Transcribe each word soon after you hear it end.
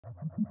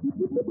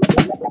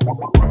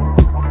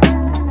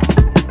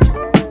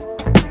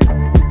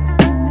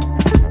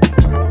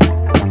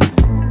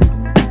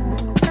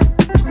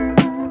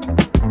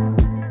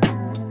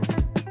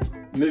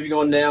Moving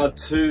on now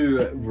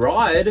to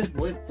Ride,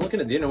 we're looking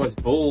at the NOS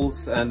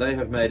Bulls, and they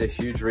have made a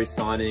huge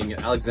re-signing.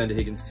 Alexander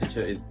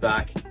Higgins-Titcher is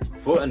back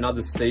for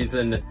another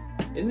season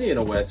in the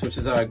NOS, which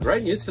is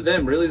great news for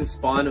them. Really the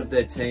spine of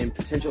their team,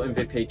 potential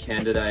MVP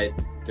candidate,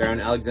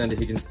 Garen Alexander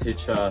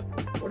Higgins-Titcher.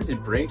 What does he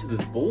bring to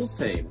this Bulls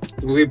team?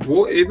 Well, he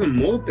brought even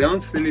more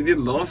bounce than he did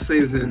last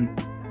season.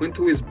 Went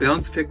to his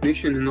bounce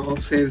technician in the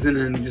off-season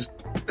and just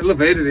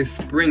elevated his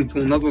spring to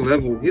another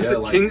level. He's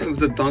the king of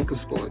the dunker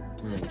spot.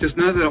 Just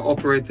knows how to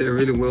operate there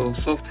really well.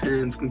 Soft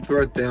hands, can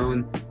throw it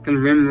down, can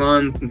rim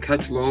run, can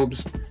catch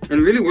lobs,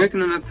 and really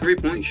working on that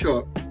three-point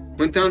shot.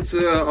 Went down to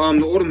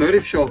the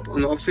automotive shop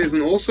on the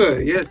off-season also,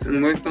 yes,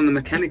 and worked on the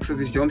mechanics of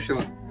his jump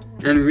shot.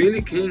 And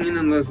really keying in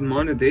on those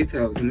minor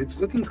details, and it's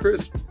looking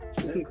crisp.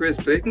 It's looking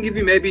crisp. So he can give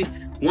you maybe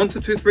 1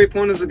 to 2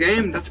 3-pointers a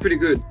game. That's pretty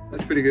good.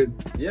 That's pretty good.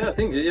 Yeah, I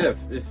think if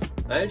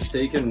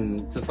AHT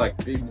can just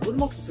be a little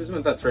more consistent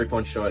with that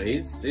three-point shot,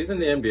 he's in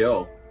the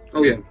NBL.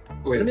 Oh yeah.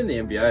 Put him in the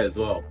NBA as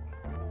well.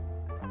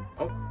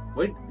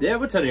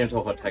 We're turning into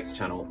a hot takes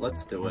channel.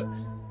 Let's do it.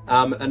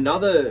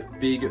 Another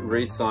big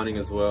re-signing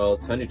as well.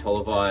 Tony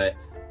Tolivai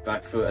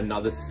back for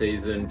another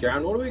season.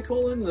 Garen, what do we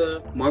call him?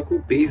 The Michael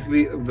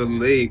Beasley of the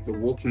league. The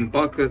walking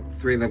bucket, the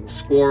 3-level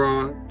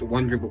scorer, the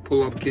 1-dribble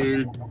pull-up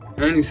king.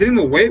 And he's hitting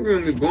the weight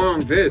room with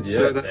Boyan Ved. Yeah,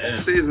 so the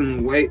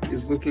off-season weight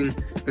is looking,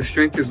 the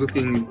strength is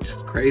looking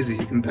just crazy.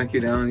 He can back you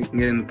down, he can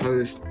get in the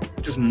post.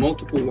 Just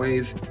multiple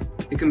ways.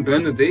 He can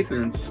burn the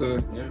defense. So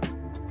yeah.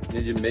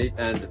 Need your meat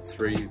and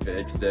 3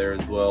 veg there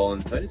as well.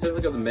 And Tony's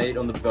certainly got the meat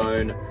on the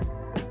bone.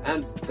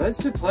 And those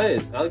two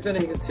players, Alexander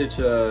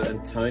Higgins-Titcher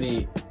and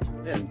Tony,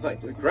 man, it's a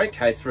great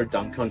case for a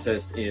dunk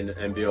contest in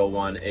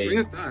NBL1 East. Bring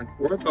it back.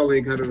 Waterfall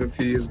League had it a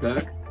few years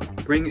back.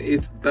 Bring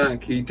it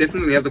back. You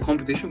definitely have the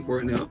competition for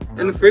it now.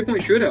 And the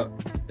 3-point shootout.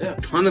 Yeah.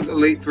 A ton of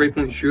elite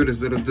 3-point shooters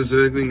that are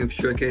deserving of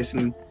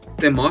showcasing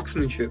their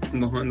marksmanship from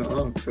behind the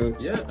arc. So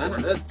yeah,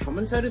 and a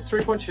commentator's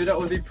 3-point shootout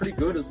would be pretty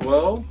good as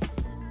well.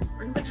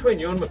 Between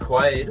you and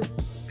McQuaid.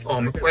 Oh,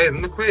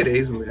 McQuaid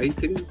easily. Are you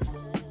kidding?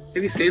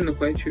 Have you seen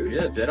McQuaid shoot?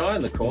 Yeah, Deadeye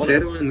in the corner.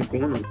 Deadeye in the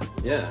corner.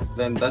 Yeah,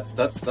 then that's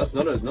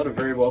not a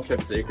very well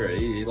kept secret.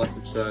 He lets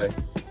it show.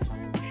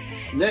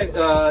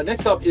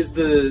 Next up is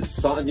the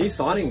new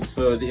signings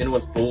for the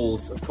NOS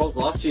Bulls. Of course,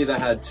 last year they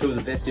had 2 of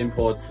the best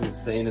imports we've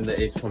seen in the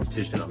East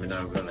competition. I mean,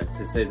 no, we've only had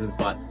 2 seasons,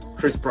 but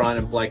Chris Bryant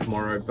and Blake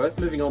Morrow both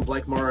moving on.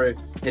 Blake Morrow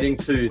heading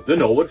to the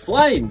Norwood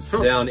Flames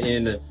down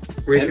in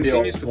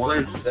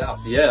NBL1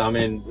 South. Yeah, I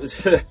mean,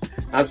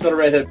 that's not a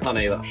redhead pun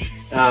either.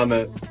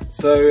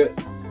 So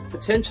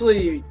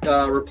potentially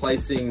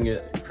replacing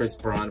Chris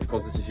Bryant, of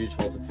course, it's a huge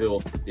hole to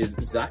fill, is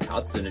Zach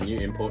Hudson, a new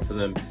import for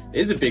them.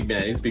 He's a big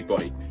man, he's a big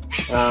body.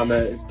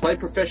 He's played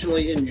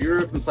professionally in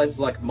Europe in places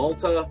like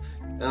Malta,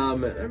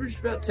 averaged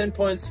about 10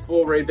 points,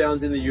 4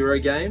 rebounds in the Euro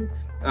game,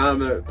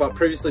 but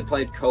previously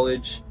played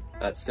college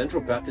at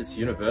Central Baptist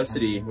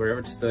University, where he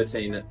averaged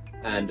 13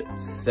 and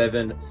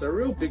 7. So a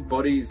real big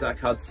body, Zach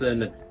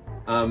Hudson.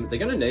 They're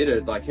going to need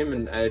it. Like, him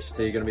and AHT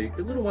are going to be a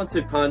good little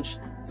 1-2 punch.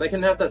 If they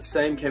can have that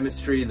same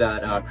chemistry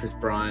that Chris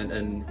Bryant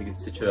and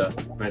Higgins-Titcher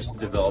managed to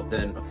develop,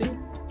 then I think,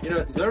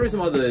 there's no reason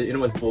why the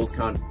NOS Bulls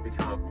can't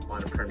become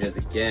minor premiers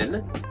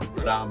again.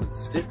 But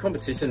stiff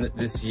competition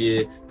this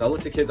year. They'll look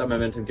to keep that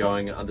momentum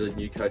going under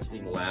new coach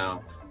Ing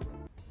Lau.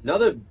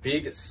 Another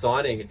big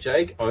signing,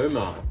 Jake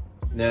Omar.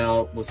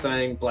 Now, we're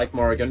saying Blake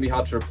Morrow going to be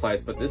hard to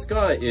replace, but this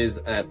guy is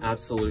an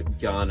absolute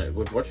gun.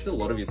 We've watched a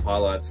lot of his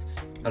highlights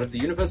out of the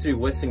University of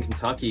Western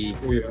Kentucky.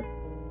 Oh yeah.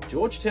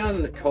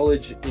 Georgetown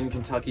College in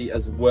Kentucky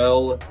as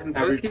well.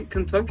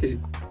 Kentucky.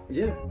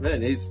 Yeah,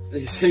 man, he's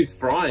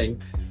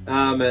frying.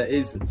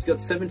 He's got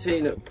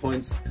 17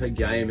 points per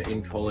game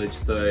in college,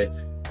 so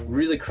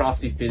really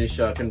crafty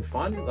finisher. Can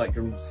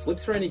slip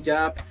through any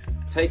gap,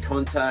 take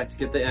contact,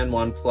 get the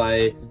N1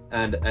 play,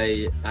 and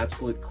a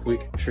absolute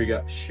quick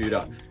trigger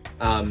shooter.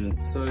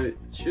 So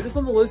shooters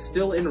on the loose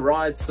still in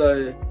Ride,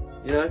 so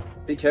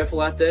be careful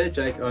out there.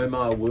 Jake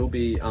Omar will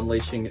be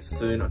unleashing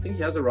soon. I think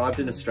he has arrived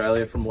in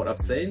Australia from what I've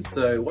seen.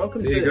 So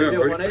welcome to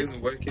NBL1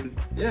 East.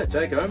 Yeah,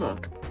 Jake Omar.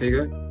 There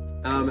you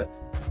go.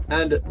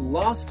 And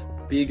last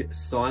big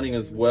signing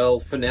as well,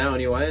 for now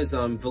anyway, is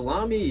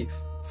Viliami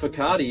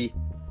Fakadi,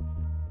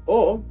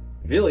 or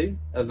Vili,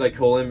 as they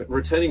call him,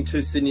 returning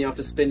to Sydney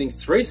after spending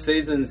 3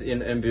 seasons in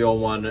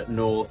NBL1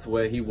 North,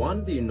 where he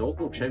won the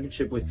inaugural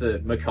championship with the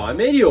Mackay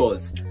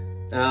Meteors.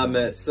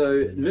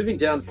 So moving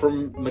down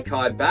from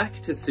Mackay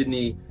back to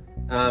Sydney,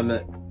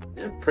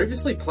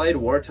 previously played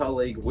Waratah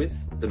League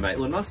with the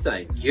Maitland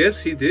Mustangs.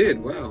 Yes, he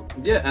did. Wow.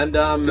 Yeah, and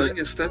doing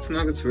his Stats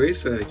Nuggets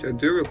research, I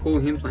do recall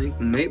him playing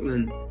for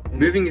Maitland,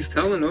 moving his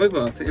talent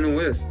over to Inner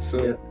West. So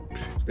yeah,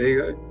 there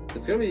you go.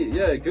 It's gonna be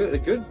a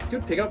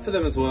good pickup for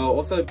them as well.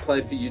 Also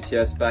played for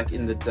UTS back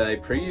in the day,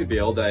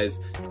 pre-UBL days.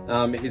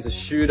 He's a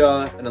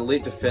shooter, an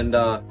elite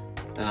defender.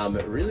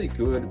 Really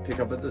good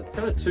pickup at the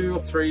kind of 2 or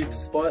 3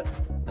 spot.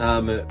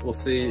 We'll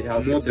see how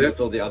it fits in with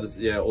all the others.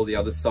 Yeah, all the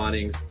other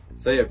signings.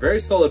 So yeah, very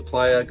solid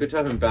player. Good to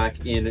have him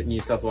back in New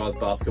South Wales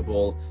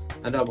basketball,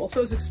 and also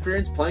has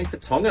experience playing for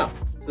Tonga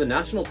for the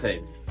national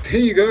team. There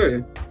you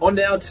go. On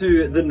now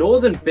to the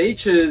Northern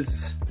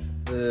Beaches,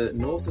 the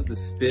north of the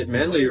Spit.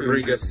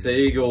 Manly-Warringah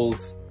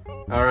Seagulls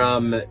are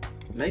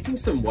making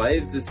some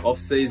waves this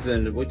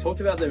off-season. We talked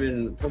about them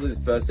in probably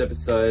the first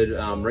episode,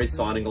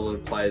 re-signing a lot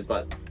of players,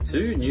 but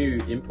 2 new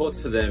imports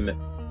for them.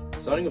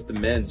 Starting with the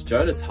men's,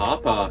 Jonas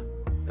Harper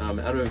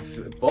out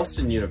of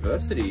Boston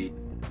University,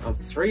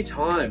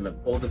 3-time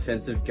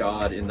all-defensive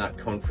guard in that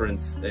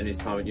conference in his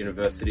time at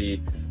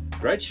university.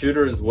 Great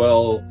shooter as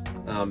well,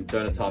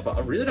 Jonas Harper. I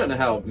really don't know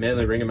how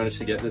Manly-Warringah managed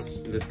to get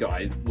this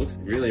guy. He looks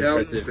really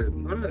impressive.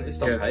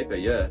 Just on paper,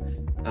 yeah.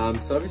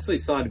 So obviously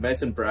signed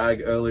Mason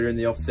Bragg earlier in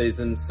the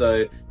off-season, so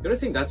you've got to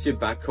think that's your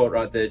backcourt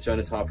right there,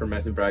 Jonas Harper and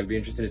Mason Bragg. Be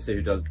interesting to see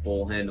who does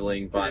ball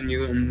handling. But and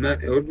you got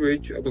Matt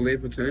Eldridge, I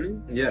believe,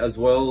 returning. Yeah, as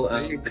well.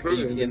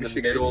 Big in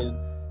the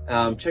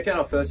middle. Check out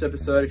our first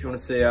episode if you want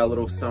to see our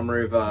little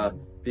summary of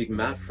Big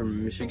Matt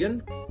from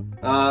Michigan.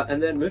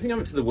 And then moving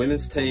over to the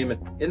women's team.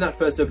 In that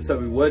first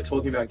episode, we were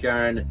talking about,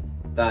 Garen,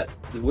 that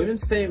the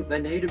women's team,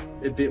 they need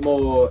a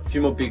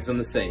few more bigs on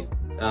the scene.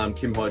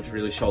 Kim Hodge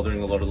really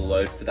shouldering a lot of the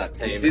load for that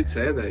team. You did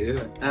say that,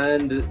 yeah.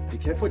 And be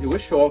careful what you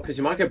wish for, because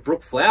you might get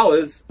Brooke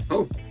Flowers,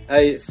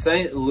 a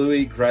St.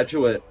 Louis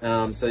graduate.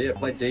 So yeah,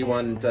 played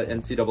D1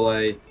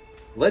 NCAA,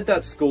 led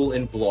that school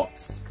in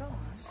blocks.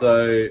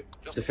 So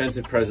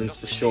defensive presence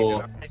for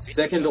sure.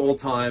 Second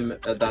all-time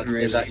at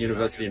that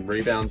university in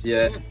rebounds,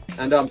 yeah.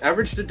 And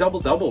averaged a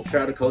double-double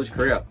throughout a college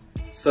career.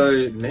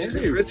 So Manly, it's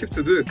impressive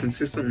to do it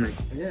consistently.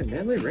 Yeah,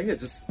 Manly-Warringah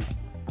just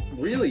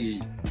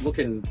really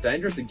looking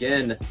dangerous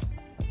again.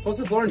 Of course,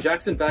 with Lauren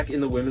Jackson back in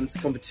the women's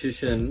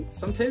competition,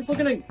 some teams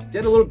looking to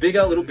get a little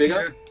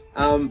bigger.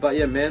 But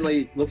yeah,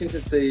 Manly looking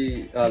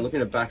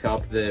to back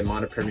up their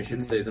minor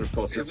premiership season, of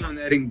course. Everyone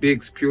adding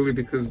bigs purely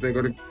because they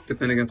got to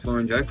defend against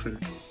Lauren Jackson.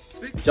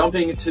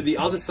 Jumping to the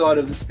other side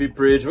of the Spit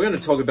Bridge, we're going to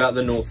talk about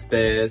the North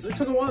Bears. It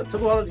took a while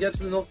to get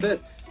to the North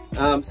Bears.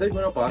 So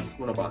we're not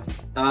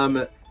biased.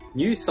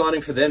 New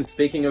signing for them,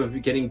 speaking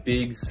of getting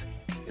bigs,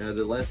 you know,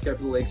 the landscape of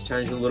the league's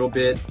changed a little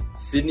bit.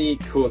 Sydney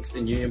Cooks, a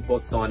new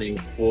import signing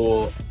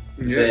for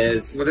the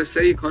Bears. Well, they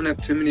say you can't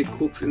have too many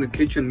cooks in the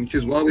kitchen, which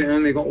is why we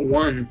only got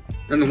 1.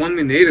 And the one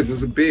we needed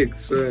was a big.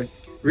 So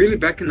really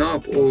backing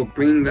up or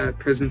bringing that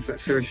presence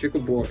that Sarah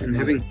Schickel brought and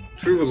having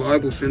 2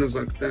 reliable centers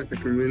like that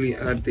can really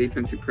add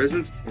defensive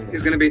presence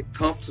is going to be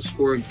tough to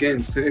score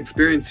against. To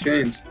experience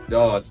James.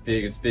 Oh, it's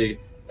big.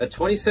 A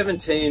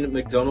 2017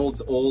 McDonald's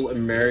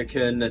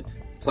All-American.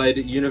 Played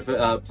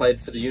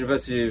for the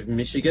University of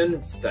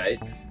Michigan State,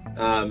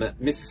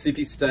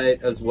 Mississippi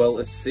State, as well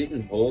as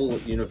Seton Hall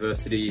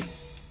University.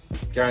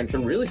 Garen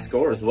can really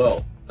score as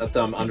well. That's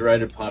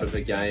underrated part of the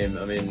game.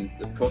 I mean,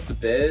 of course, the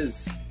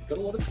Bears got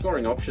a lot of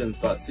scoring options,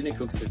 but Sydney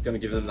Cooks is going to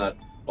give them that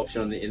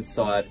option on the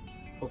inside.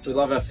 Of course, we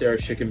love our Sarah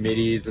Schickel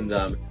middies and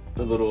the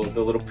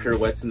little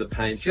pirouettes in the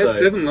paint. She had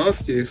 7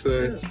 last year, so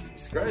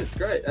yeah, it's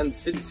great. And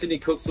Sydney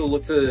Cooks will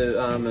look to,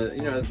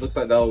 it looks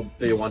like they'll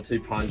be a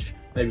 1-2 punch.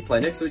 Maybe play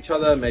next to each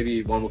other,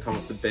 maybe one will come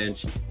off the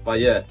bench. But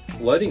yeah,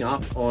 loading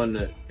up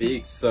on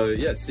bigs. So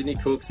yeah, Sydney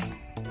Cooks,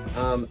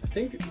 I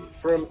think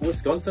from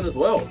Wisconsin as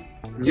well.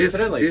 Yes,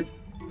 did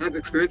have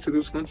experience with the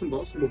Wisconsin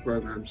basketball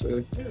program,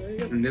 so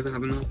yeah, never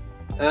have enough.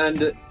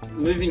 And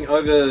moving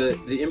over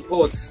the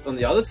imports on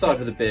the other side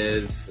for the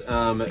Bears,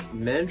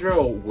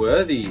 Mandrell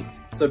Worthy.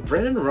 So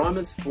Brennan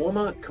Reimer's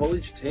former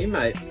college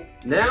teammate,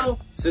 now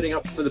suiting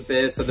up for the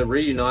Bears, so they're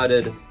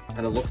reunited.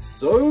 And it looks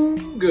so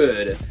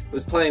good. It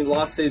was playing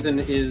last season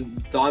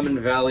in Diamond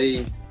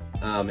Valley,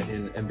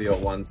 in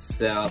NBL1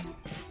 South.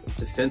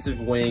 Defensive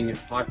wing,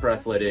 hyper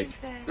athletic.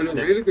 And a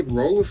really good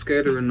roller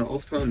skater in the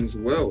off time as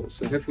well.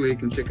 So hopefully you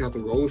can check out the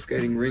roller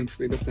skating rinks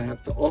we got to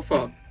have to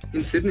offer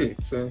in Sydney.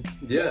 So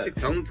yeah, a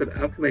talented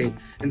athlete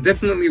and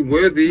definitely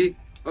worthy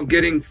of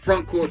getting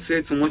front court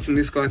seats and watching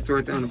this guy throw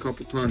it down a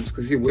couple of times,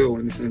 because he will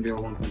in this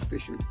NBL1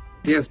 competition.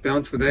 He has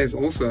bounce for days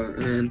also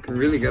and can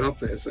really get up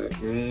there. So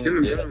him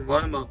and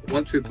Reimer,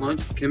 1-2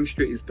 punch, the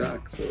chemistry is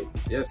back. So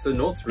yeah, so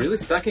North's really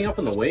stacking up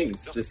on the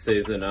wings this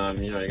season.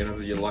 You're gonna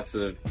have your likes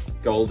of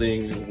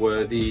Golding,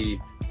 Worthy,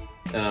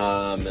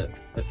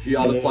 a few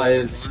other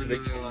players we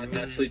can't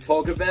actually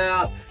talk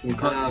about.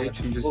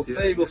 We'll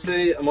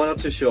see. I'm not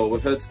too sure.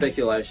 We've heard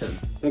speculation.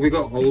 Well, we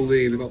got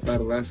Holy, we got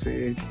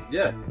Badalassi.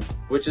 Yeah,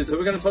 which is who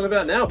we're going to talk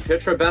about now.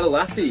 Petra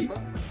Badalassi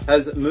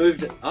has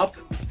moved up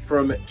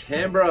from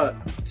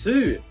Canberra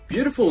to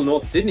beautiful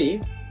North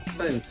Sydney,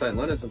 St.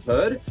 Leonard's, I've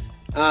heard.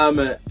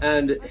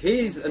 And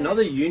he's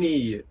another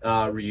uni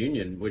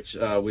reunion, which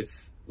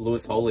with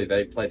Lewis Holy,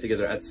 they played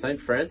together at St.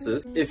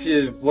 Francis. If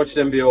you've watched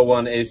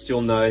NBL1 East,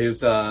 you'll know he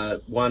was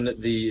won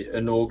the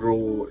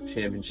inaugural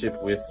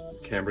championship with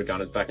Canberra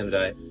Gunners back in the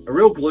day. A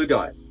real glue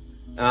guy.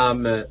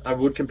 I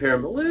would compare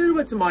him a little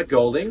bit to Mike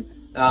Golding,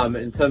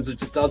 in terms of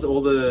just does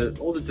all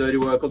the dirty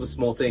work, all the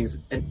small things.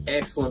 An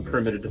excellent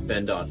perimeter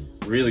defender,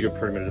 really good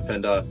perimeter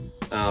defender,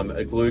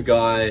 a glue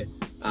guy,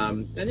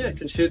 and yeah,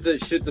 can shoot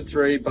the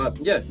three, but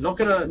yeah, not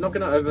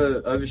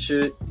gonna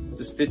overshoot.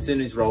 Just fits in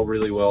his role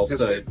really well.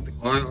 So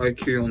high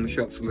IQ on the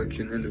shot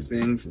selection end of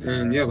things,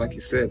 and yeah, like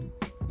you said,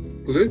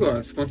 glue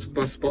guy sponsored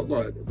by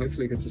Spotlight.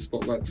 Hopefully, gets a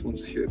Spotlight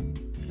sponsorship.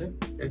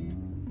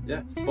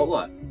 Yeah,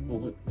 Spotlight.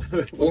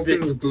 All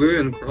things glue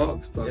and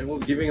crafts. Yeah, we'll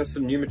be giving us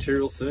some new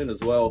material soon as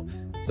well.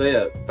 So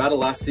yeah,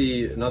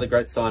 Badalassi, another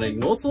great signing.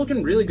 North's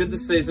looking really good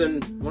this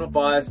season. We're not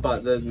biased,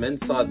 but the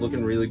men's side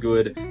looking really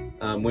good.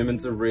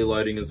 Women's are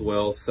reloading as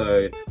well.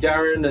 So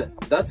Garen,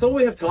 that's all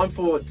we have time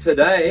for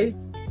today.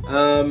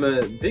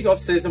 Big off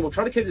season. We'll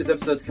try to keep these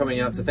episodes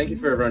coming out. So thank you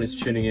for everyone who's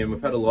tuning in.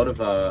 We've had a lot of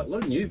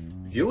new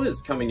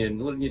viewers coming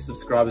in, a lot of new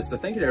subscribers. So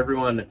thank you to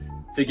everyone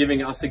for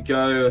giving us a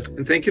go.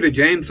 And thank you to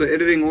James for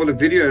editing all the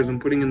videos and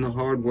putting in the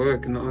hard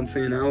work and the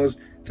unseen hours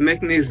to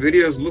making these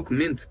videos look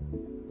mint.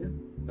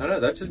 I know,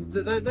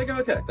 they go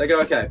okay. They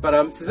go okay. But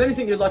if there's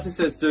anything you'd like to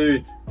see us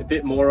do a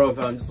bit more of,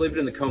 just leave it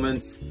in the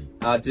comments.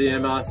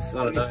 DM us.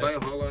 I don't know. Any player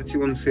highlights you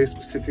want to see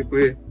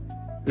specifically?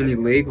 Any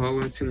league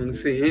highlights you want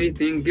to see?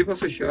 Anything? Give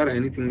us a shout out.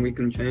 Anything we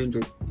can change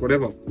or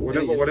whatever.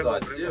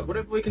 Yeah,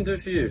 whatever we can do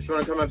for you. If you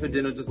want to come over for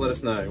dinner, just let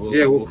us know.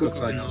 We'll cook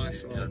something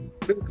nice.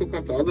 We'll cook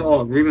up the other.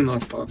 Oh, really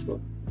nice pasta.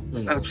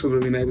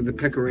 Absolutely made with the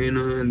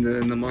pecorino and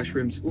the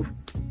mushrooms. Oof.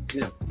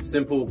 Yeah,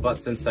 simple but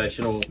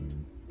sensational.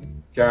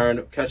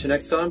 Garen, catch you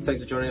next time.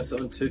 Thanks for joining us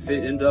on 2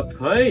 Feet in the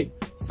Paint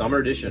Summer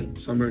Edition.